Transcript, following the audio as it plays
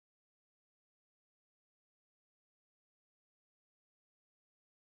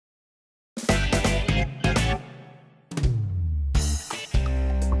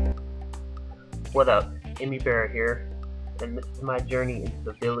What up? Meberra here, and this is my journey into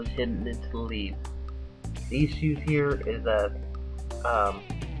the village hidden into the leaves. These shoes here is a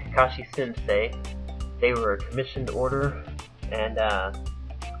Kakashi sensei. They were a commissioned order, and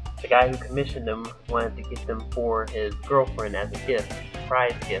the guy who commissioned them wanted to get them for his girlfriend as a gift,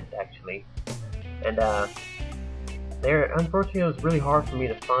 surprise gift actually. And unfortunately, it was really hard for me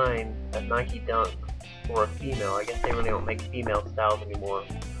to find a Nike Dunk for a female. I guess they really don't make female styles anymore.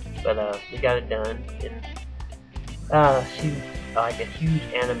 But we got it done, and she's like a huge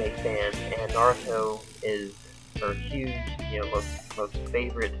anime fan, and Naruto is her huge, most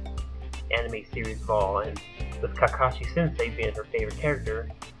favorite anime series of all. And with Kakashi Sensei being her favorite character,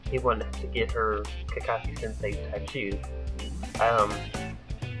 he wanted to get her Kakashi Sensei type shoes.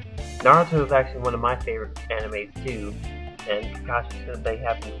 Naruto is actually one of my favorite animes too, and Kakashi Sensei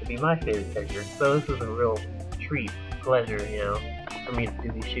happens to be my favorite character. So this was a real treat, pleasure, for me to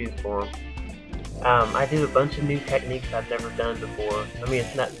do these shoes for him. I did a bunch of new techniques I've never done before. I mean,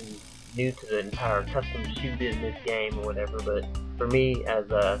 it's not new to the entire custom shoe business game or whatever, but for me as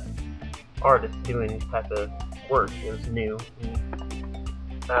a artist doing this type of work, it was new.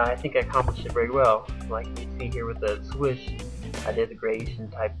 I think I accomplished it very well. Like you see here with the swoosh, I did the gradation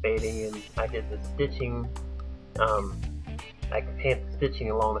type fading, and I did the stitching. I painted the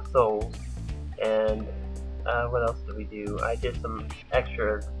stitching along the soles, and what else did we do? I did some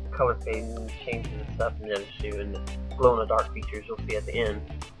extra color fading, changes and stuff in the other shoe, and the glow in the dark features you'll see at the end.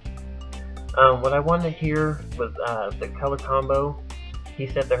 What I wanted here was the color combo. He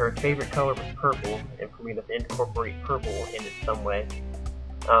said that her favorite color was purple, and for me to incorporate purple in it some way.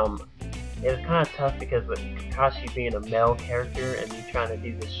 It was kind of tough because with Kakashi being a male character and me trying to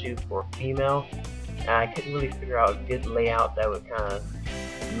do this shoe for a female, I couldn't really figure out a good layout that would kind of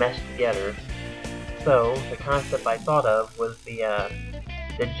mesh together. So the concept I thought of was the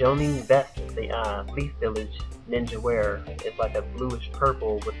Jonin vest that the Leaf Village ninja wear. It's like a bluish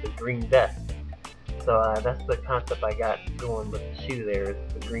purple with the green vest. So that's the concept I got going with the shoe there,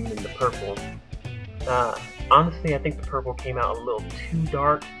 is the green and the purple. Honestly, I think the purple came out a little too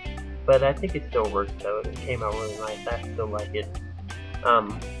dark, but I think it still works though. It came out really nice. I still like it.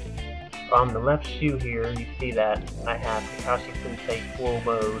 On the left shoe here, you see that I have Kakashi Sensei full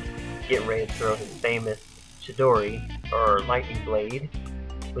mode, getting ready to throw his famous Chidori, or lightning blade,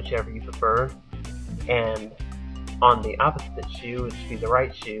 whichever you prefer. And on the opposite shoe, which would be the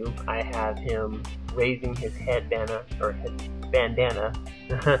right shoe, I have him raising his headband or his bandana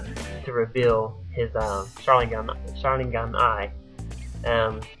to reveal his Sharingan eye.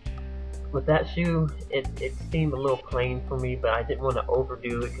 With that shoe, it seemed a little plain for me, but I didn't want to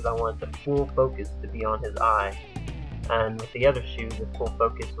overdo it because I wanted the full focus to be on his eye. And with the other shoe, the full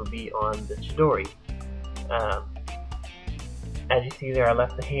focus would be on the Chidori. As you see there, I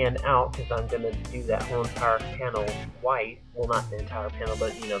left the hand out because I'm going to do that whole entire panel white. Well, not the entire panel,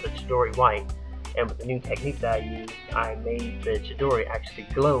 but the Chidori white. And with the new technique that I used, I made the Chidori actually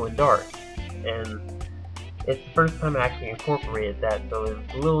glow in dark. And it's the first time I actually incorporated that, so it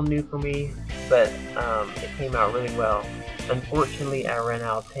was a little new for me, but it came out really well. Unfortunately, I ran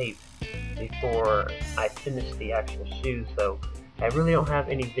out of tape before I finished the actual shoe, so I really don't have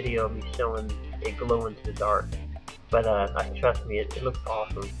any video of me showing it glow into the dark. But trust me, it looks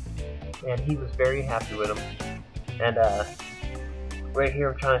awesome. And he was very happy with them. And right here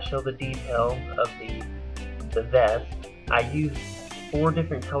I'm trying to show the detail of the vest. I used 4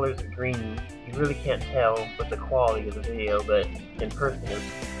 different colors of green. You really can't tell with the quality of the video, but in person there's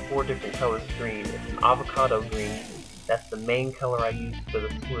 4 different colors of green. It's an avocado green. That's the main color I use for the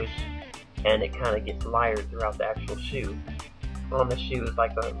swoosh, and it kind of gets layered throughout the actual shoe. On the shoe is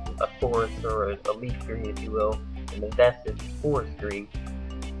like a forest or a leaf green, if you will, and the vest is forest green.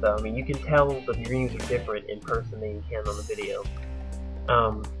 So I mean, you can tell the greens are different in person than you can on the video.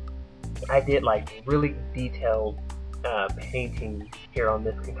 I did like really detailed painting here on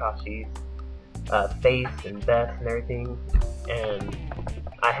this Kakashi's face and vest and everything, and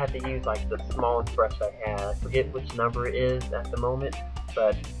I had to use like the smallest brush I had. I forget which number it is at the moment,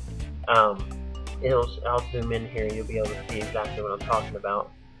 but I'll zoom in here and you'll be able to see exactly what I'm talking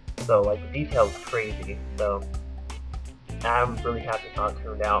about. So like the detail is crazy, so I'm really happy how it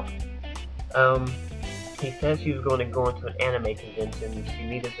turned out. He said she was going to go into an anime convention and she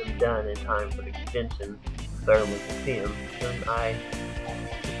needed them done in time for the convention so everyone could see them. And I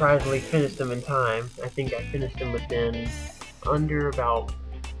surprisingly finished them in time. I think I finished them within under about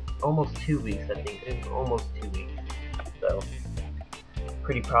almost 2 weeks. I think it was almost 2 weeks. So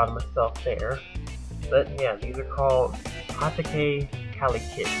pretty proud of myself there. But yeah, these are called Hatake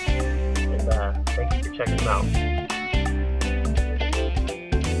kaliKICK'z. And thank you for checking them out.